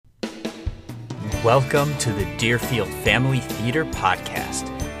Welcome to the Deerfield Family Theater Podcast.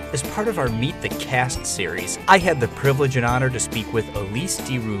 As part of our Meet the Cast series, I had the privilege and honor to speak with Elise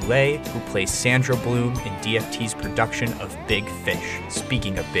Roulet, who plays Sandra Bloom in DFT's production of Big Fish.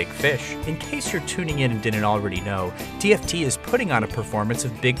 Speaking of Big Fish, in case you're tuning in and didn't already know, DFT is putting on a performance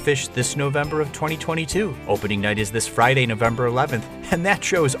of Big Fish this November of 2022. Opening night is this Friday, November 11th, and that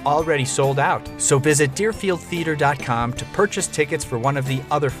show is already sold out. So visit deerfieldtheater.com to purchase tickets for one of the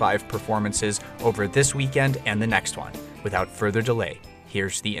other 5 performances over this weekend and the next one. Without further delay,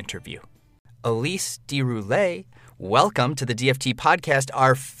 here's the interview. Elise Roulet, welcome to the DFT podcast.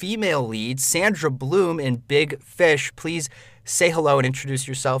 Our female lead, Sandra Bloom in Big Fish. Please say hello and introduce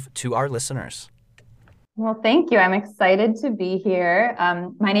yourself to our listeners. Well, thank you. I'm excited to be here.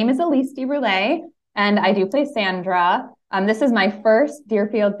 My name is Elise Roulet, and I do play Sandra. This is my first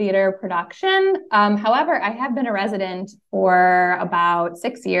Deerfield Theater production. However, I have been a resident for about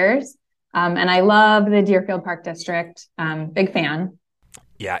 6 years, and I love the Deerfield Park District. Big fan.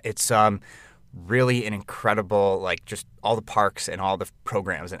 Yeah, it's really an incredible, just all the parks and all the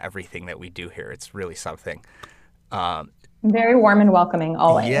programs and everything that we do here. It's really something. Very warm and welcoming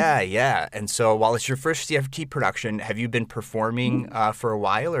always. Yeah. And so while it's your first CFT production, have you been performing for a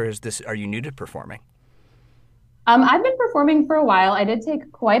while, or are you new to performing? I've been performing for a while. I did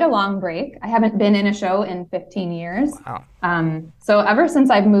take quite a long break. I haven't been in a show in 15 years. Wow. So ever since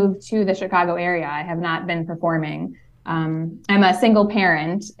I've moved to the Chicago area, I have not been performing. I'm a single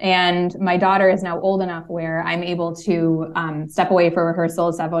parent, and my daughter is now old enough where I'm able to step away for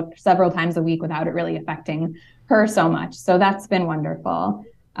rehearsals several times a week without it really affecting her so much. So that's been wonderful.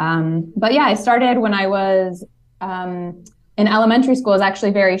 But yeah, I started when I was in elementary school. I was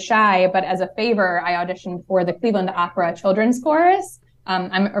actually very shy, but as a favor, I auditioned for the Cleveland Opera Children's Chorus.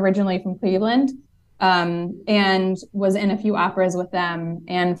 I'm originally from Cleveland, and was in a few operas with them.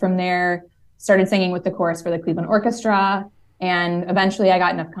 And from there, started singing with the chorus for the Cleveland Orchestra, and eventually I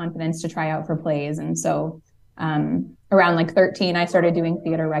got enough confidence to try out for plays. And so around 13, I started doing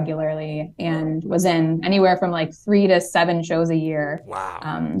theater regularly and was in anywhere from 3 to 7 shows a year.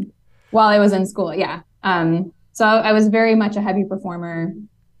 Wow. While I was in school, yeah. So I was very much a heavy performer.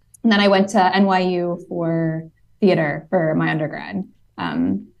 And then I went to NYU for theater for my undergrad.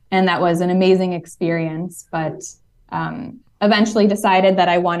 And that was an amazing experience, but eventually decided that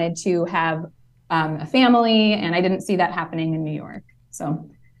I wanted to have a family, and I didn't see that happening in New York. So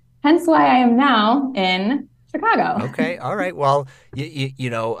hence why I am now in Chicago. Okay. All right. Well,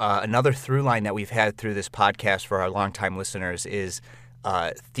 another through line that we've had through this podcast for our longtime listeners is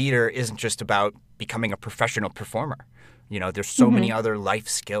theater isn't just about becoming a professional performer. There's so many other life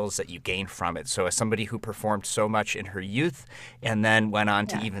skills that you gain from it. So as somebody who performed so much in her youth and then went on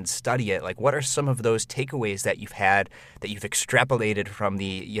to even study it, what are some of those takeaways that you've had that you've extrapolated from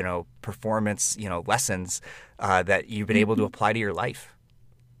the, performance, lessons that you've been able to apply to your life?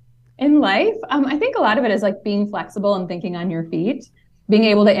 In life, I think a lot of it is being flexible and thinking on your feet. Being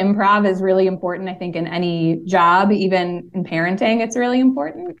able to improv is really important, I think, in any job, even in parenting, it's really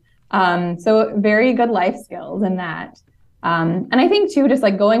important. So very good life skills in that. And I think too, just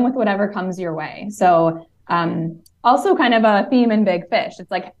going with whatever comes your way. So, also kind of a theme in Big Fish.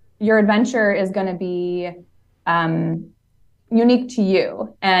 It's your adventure is going to be, unique to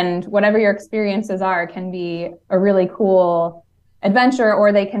you, and whatever your experiences are can be a really cool adventure,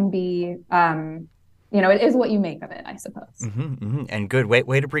 or they can be, it is what you make of it, I suppose. And good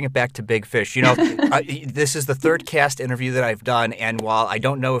way to bring it back to Big Fish. This is the third cast interview that I've done, and while I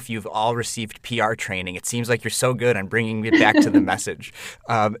don't know if you've all received PR training, it seems like you're so good on bringing it back to the message.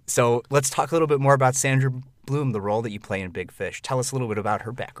 So let's talk a little bit more about Sandra Bloom, the role that you play in Big Fish. Tell us a little bit about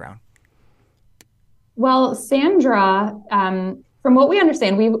her background. Well, Sandra, from what we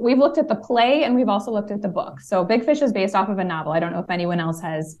understand, we've looked at the play and we've also looked at the book. So Big Fish is based off of a novel. I don't know if anyone else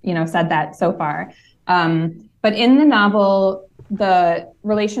has, said that so far. But in the novel, the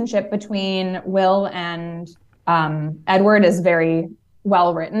relationship between Will and Edward is very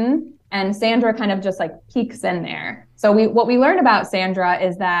well written, and Sandra kind of just peeks in there. So what we learn about Sandra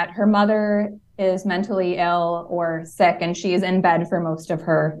is that her mother is mentally ill or sick, and she's in bed for most of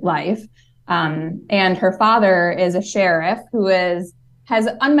her life. And her father is a sheriff who has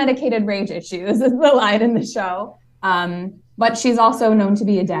unmedicated rage issues, is the line in the show. But she's also known to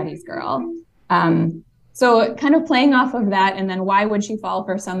be a daddy's girl. So kind of playing off of that, and then why would she fall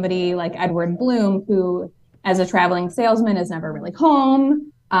for somebody like Edward Bloom, who as a traveling salesman is never really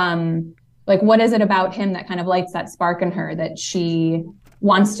home? What is it about him that kind of lights that spark in her that she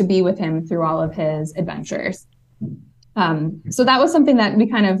wants to be with him through all of his adventures? So that was something that we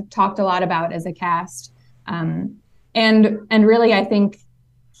kind of talked a lot about as a cast. And really, I think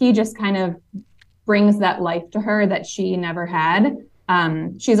he just kind of brings that life to her that she never had.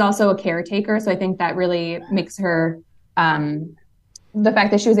 She's also a caretaker, so I think that really makes her, the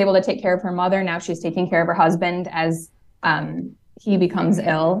fact that she was able to take care of her mother, now she's taking care of her husband as he becomes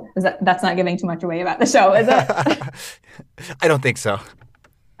ill. That's not giving too much away about the show, is it? I don't think so.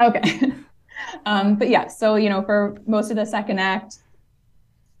 Okay. But yeah, so, for most of the second act,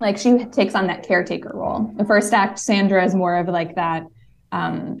 like she takes on that caretaker role. The first act, Sandra is more of like that,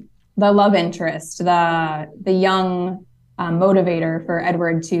 the love interest, the young motivator for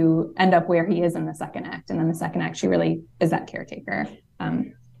Edward to end up where he is in the second act. And then the second act, she really is that caretaker.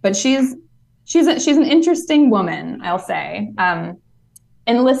 But she's an interesting woman, I'll say. And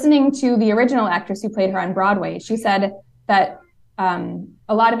listening to the original actress who played her on Broadway, she said that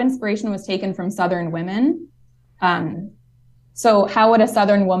a lot of inspiration was taken from Southern women. So how would a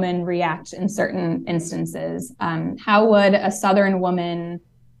Southern woman react in certain instances? How would a Southern woman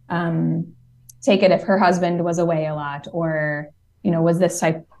take it if her husband was away a lot, or, was this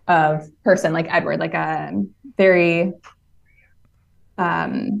type of person like Edward, like a very,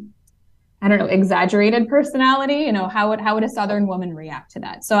 exaggerated personality? How would a Southern woman react to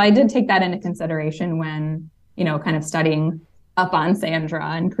that? So I did take that into consideration when, kind of studying up on Sandra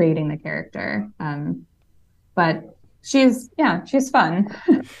and creating the character. But she's fun.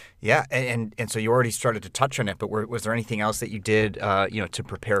 Yeah. And so you already started to touch on it, but was there anything else that you did, to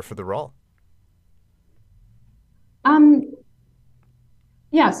prepare for the role?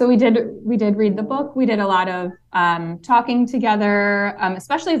 Yeah, so we did read the book. We did a lot of talking together,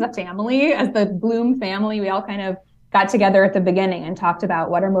 especially as a family, as the Bloom family. We all kind of got together at the beginning and talked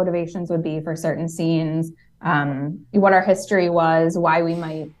about what our motivations would be for certain scenes, what our history was, why we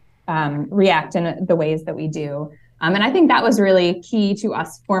might react in the ways that we do. And I think that was really key to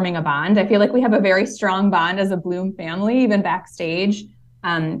us forming a bond. I feel like we have a very strong bond as a Bloom family, even backstage.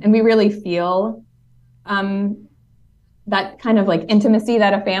 And we really feel that kind of like intimacy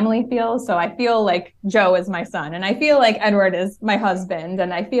that a family feels. So I feel like Joe is my son, and I feel like Edward is my husband,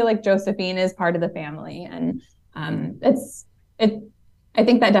 and I feel like Josephine is part of the family. And I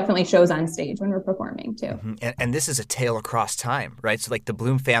think that definitely shows on stage when we're performing too. Mm-hmm. And this is a tale across time, right? So like the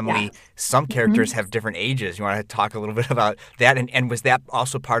Bloom family, some characters have different ages. You want to talk a little bit about that? And was that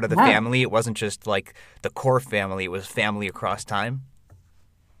also part of the family? It wasn't just like the core family, it was family across time?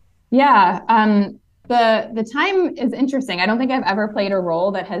 Yeah. The time is interesting. I don't think I've ever played a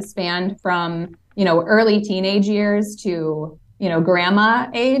role that has spanned from, early teenage years to, grandma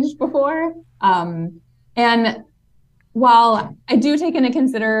age before. And while I do take into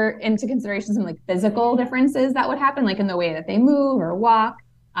consideration some like physical differences that would happen, like in the way that they move or walk.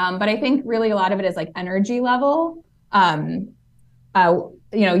 But I think really a lot of it is like energy level.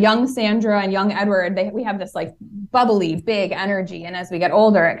 Young Sandra and young Edward, we have this like bubbly, big energy. And as we get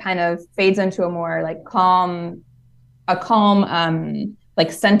older, it kind of fades into a more like calm,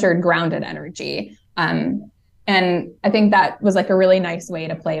 like centered, grounded energy. And I think that was like a really nice way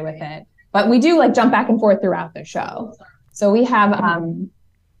to play with it. But we do like jump back and forth throughout the show. So we have,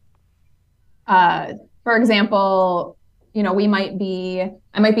 for example, I might be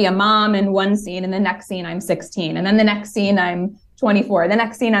a mom in one scene, and the next scene I'm 16, and then the next scene I'm 24, the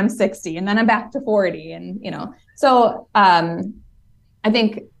next scene I'm 60, and then I'm back to 40. And, so I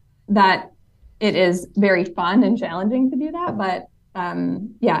think that it is very fun and challenging to do that. But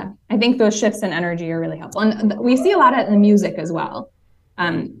I think those shifts in energy are really helpful. And we see a lot of it in the music as well.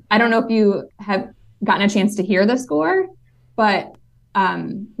 I don't know if you have gotten a chance to hear the score, but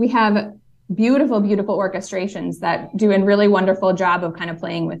we have beautiful, beautiful orchestrations that do a really wonderful job of kind of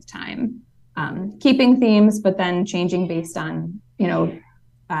playing with time, keeping themes, but then changing based on,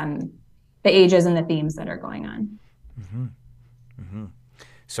 the ages and the themes that are going on. Mm-hmm. Mm-hmm.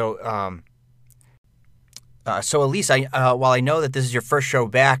 So, Elise, while I know that this is your first show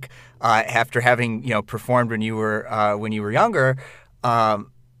back after having performed when you were younger,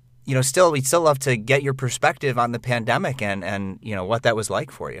 we'd still love to get your perspective on the pandemic and what that was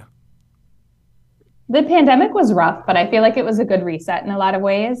like for you. The pandemic was rough, but I feel like it was a good reset in a lot of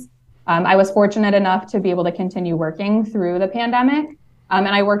ways. I was fortunate enough to be able to continue working through the pandemic, and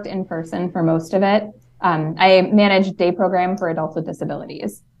I worked in person for most of it. I managed day program for adults with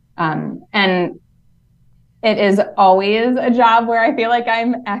disabilities, and it is always a job where I feel like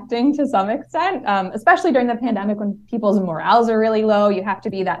I'm acting to some extent, especially during the pandemic when people's morales are really low. You have to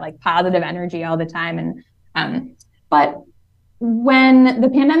be that like positive energy all the time. But when the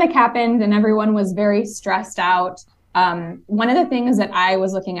pandemic happened and everyone was very stressed out, one of the things that I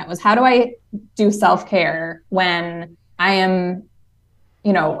was looking at was, how do I do self-care when I am,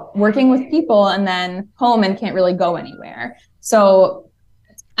 working with people and then home and can't really go anywhere? So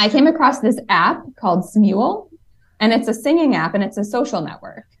I came across this app called Smule, and it's a singing app and it's a social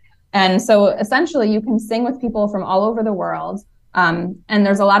network. And so essentially you can sing with people from all over the world. And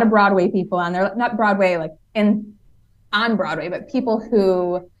there's a lot of Broadway people on there, not Broadway, like on Broadway, but people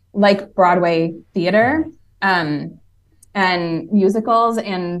who like Broadway theater, and musicals.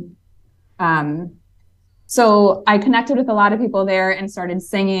 And, so I connected with a lot of people there and started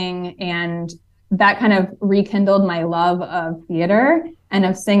singing, and that kind of rekindled my love of theater and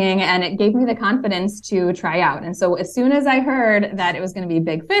of singing, and it gave me the confidence to try out. And so as soon as I heard that it was going to be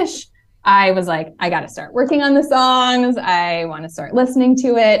Big Fish, I was like, I got to start working on the songs. I want to start listening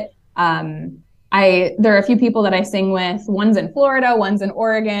to it. There are a few people that I sing with. One's in Florida, one's in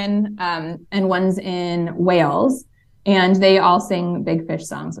Oregon, and one's in Wales, and they all sing Big Fish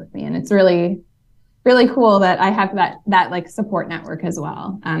songs with me. And it's really, really cool that I have that like support network as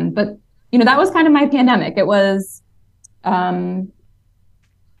well. But that was kind of my pandemic. It was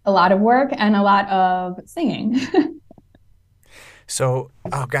a lot of work and a lot of singing. So,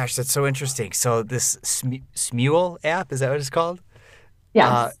 oh gosh, that's so interesting. So this Smule app, is that what it's called?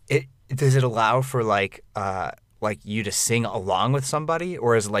 Yes. Does it allow for like you to sing along with somebody,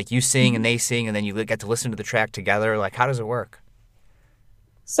 or is it like you sing and they sing and then you get to listen to the track together? Like, how does it work?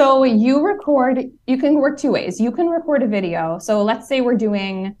 So you can work two ways. You can record a video. So let's say we're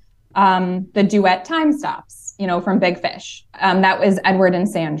doing the duet Time Stops, from Big Fish. That was Edward and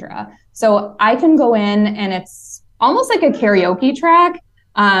Sandra. So I can go in and it's almost like a karaoke track,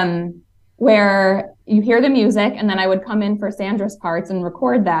 where you hear the music, and then I would come in for Sandra's parts and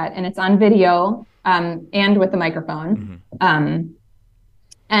record that, and it's on video, and with the microphone.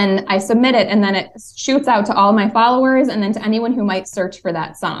 And I submit it, and then it shoots out to all my followers and then to anyone who might search for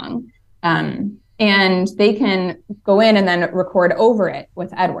that song. And they can go in and then record over it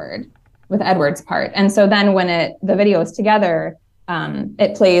with Edward's part. And so then when the video is together,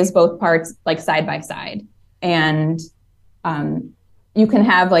 it plays both parts like side by side. And you can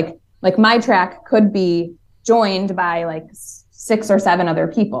have like my track could be joined by like 6 or 7 other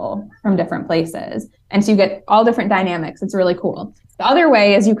people from different places. And so you get all different dynamics. It's really cool. The other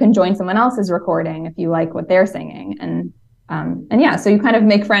way is you can join someone else's recording if you like what they're singing. And yeah, so you kind of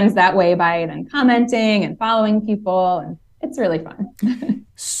make friends that way by then commenting and following people. And it's really fun.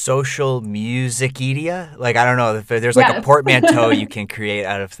 Social musicedia? Like, I don't know if there's like a portmanteau you can create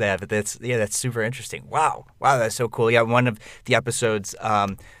out of that, but that's super interesting. Wow, that's so cool. Yeah, one of the episodes,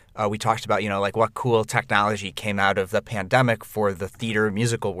 we talked about, like what cool technology came out of the pandemic for the theater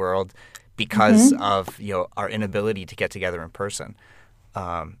musical world because of, our inability to get together in person.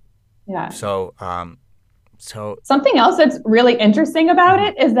 So something else that's really interesting about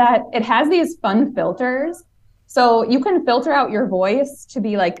it is that it has these fun filters. So you can filter out your voice to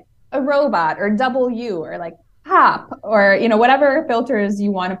be like a robot or W or like pop or, whatever filters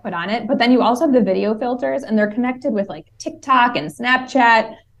you want to put on it. But then you also have the video filters, and they're connected with like TikTok and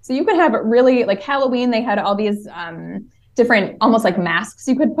Snapchat. So you could have it really like Halloween. They had all these different almost like masks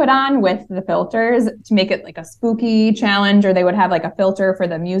you could put on with the filters to make it like a spooky challenge, or they would have like a filter for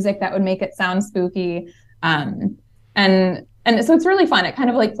the music that would make it sound spooky. And so it's really fun. It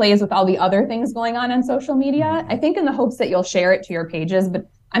kind of like plays with all the other things going on social media, I think in the hopes that you'll share it to your pages, but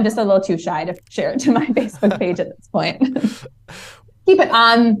I'm just a little too shy to share it to my Facebook page at this point. Keep it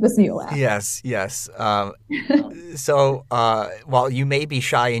on the Smule app. Yes. So while you may be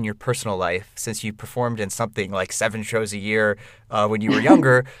shy in your personal life, since you performed in something like 7 shows a year when you were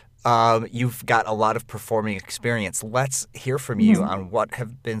younger, you've got a lot of performing experience. Let's hear from you on what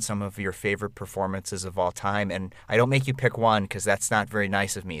have been some of your favorite performances of all time. And I don't make you pick one because that's not very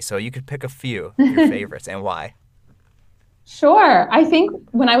nice of me. So you could pick a few of your favorites and why. Sure. I think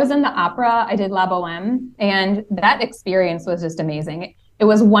when I was in the opera, I did La Boheme, and that experience was just amazing. It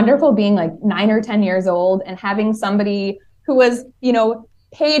was wonderful being like 9 or 10 years old and having somebody who was,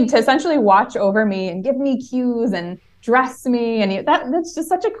 paid to essentially watch over me and give me cues and dress me. And that's just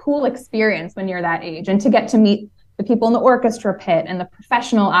such a cool experience when you're that age. And to get to meet the people in the orchestra pit and the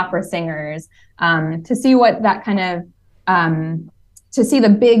professional opera singers, to see what that kind of, to see the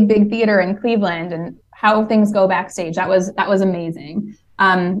big theater in Cleveland and how things go backstage. That was amazing.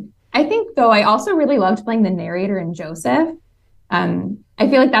 I think though, I also really loved playing the narrator in Joseph. I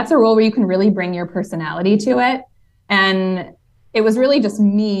feel like that's a role where you can really bring your personality to it. And it was really just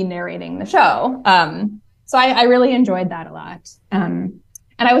me narrating the show. So I really enjoyed that a lot. And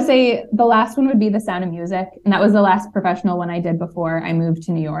I would say the last one would be The Sound of Music. And that was the last professional one I did before I moved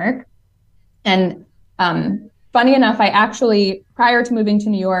to New York. And funny enough, I actually, prior to moving to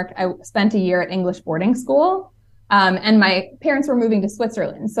New York, I spent a year at English boarding school. And my parents were moving to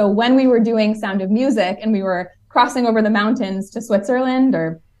Switzerland. So when we were doing Sound of Music and we were crossing over the mountains to Switzerland,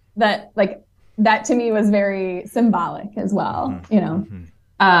 or that to me was very symbolic as well,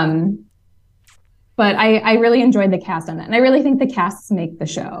 But I really enjoyed the cast on that. And I really think the casts make the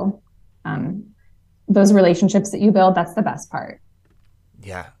show. Those relationships that you build, that's the best part.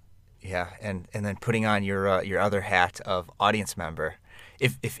 Yeah. And then putting on your other hat of audience member.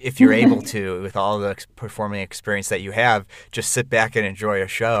 If you're able to, with all the performing experience that you have, just sit back and enjoy a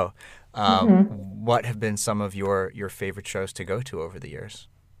show. What have been some of your favorite shows to go to over the years?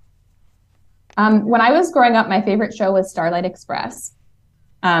 When I was growing up, my favorite show was Starlight Express,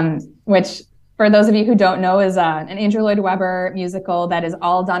 which, for those of you who don't know, is an Andrew Lloyd Webber musical that is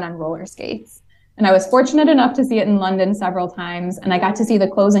all done on roller skates. And I was fortunate enough to see it in London several times, and I got to see the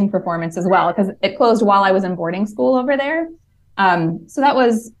closing performance as well, because it closed while I was in boarding school over there. So that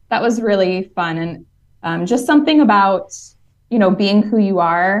was really fun, and just something about being who you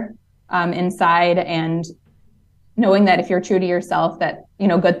are inside, and knowing that if you're true to yourself, that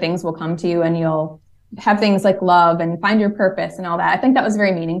good things will come to you, and you'll have things like love and find your purpose and all that. I think that was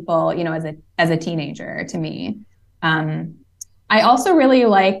very meaningful, as a teenager to me. I also really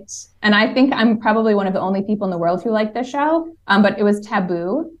liked, and I think I'm probably one of the only people in the world who liked this show, but it was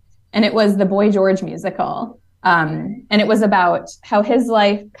Taboo, and it was the Boy George musical. And it was about how his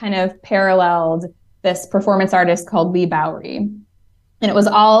life kind of paralleled this performance artist called Lee Bowery. And it was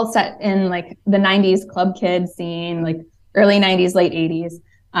all set in like the 90s club kid scene, like early 90s, late 80s.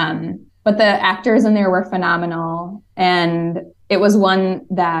 But the actors in there were phenomenal. And it was one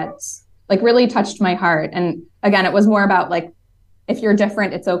that like really touched my heart. And again, it was more about like, if you're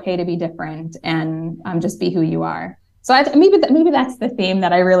different, it's okay to be different, and just be who you are. So maybe that's the theme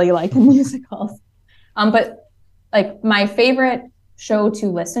that I really like in musicals. But like my favorite show to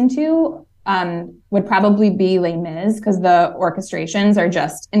listen to would probably be Les Mis, because the orchestrations are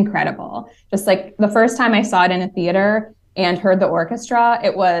just incredible. Just like the first time I saw it in a theater and heard the orchestra,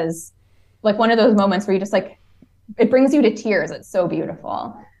 it was like one of those moments where you just like, it brings you to tears. It's so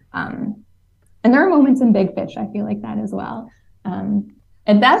beautiful. And there are moments in Big Fish, I feel like that as well.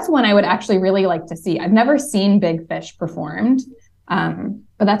 And that's one I would actually really like to see. I've never seen Big Fish performed, but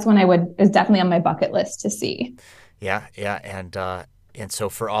that's one is definitely on my bucket list to see. Yeah, and so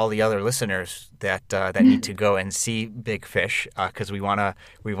for all the other listeners that need to go and see Big Fish, because we want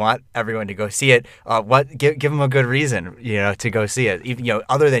everyone to go see it. Give them a good reason, to go see it. Even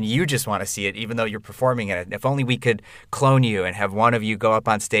other than you just want to see it, even though you're performing in it. If only we could clone you and have one of you go up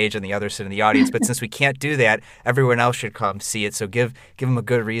on stage and the other sit in the audience. But since we can't do that, everyone else should come see it. So give them a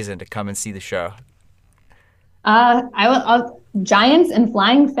good reason to come and see the show. I'll Giants and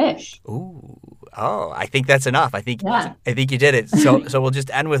Flying Fish. Ooh. Oh, I think that's enough. I think you did it. So we'll just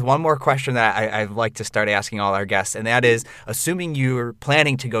end with one more question that I'd like to start asking all our guests, and that is, assuming you're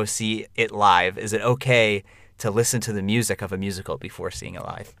planning to go see it live, is it okay to listen to the music of a musical before seeing it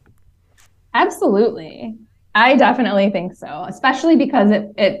live? Absolutely. I definitely think so, especially because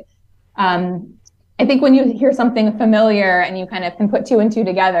I think when you hear something familiar and you kind of can put two and two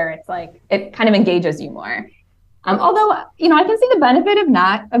together, it's like it kind of engages you more. Although, I can see the benefit of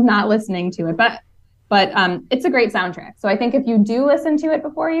not listening to it, but it's a great soundtrack. So I think if you do listen to it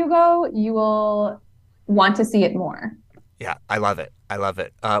before you go, you will want to see it more. Yeah, I love it.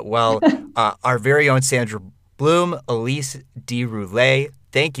 Our very own Sandra Bloom, Elise D. Roulet,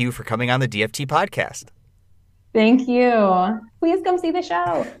 thank you for coming on the DFT podcast. Thank you. Please come see the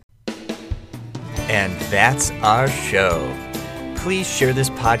show. And that's our show. Please share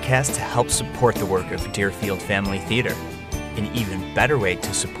this podcast to help support the work of Deerfield Family Theater. An even better way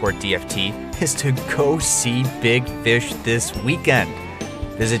to support DFT is to go see Big Fish this weekend.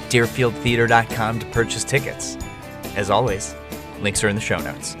 Visit deerfieldtheater.com to purchase tickets. As always, links are in the show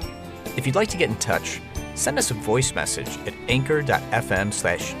notes. If you'd like to get in touch, send us a voice message at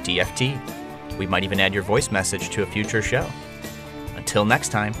anchor.fm/DFT. We might even add your voice message to a future show. Until next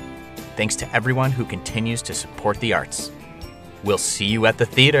time, thanks to everyone who continues to support the arts. We'll see you at the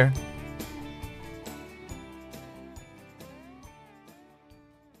theater.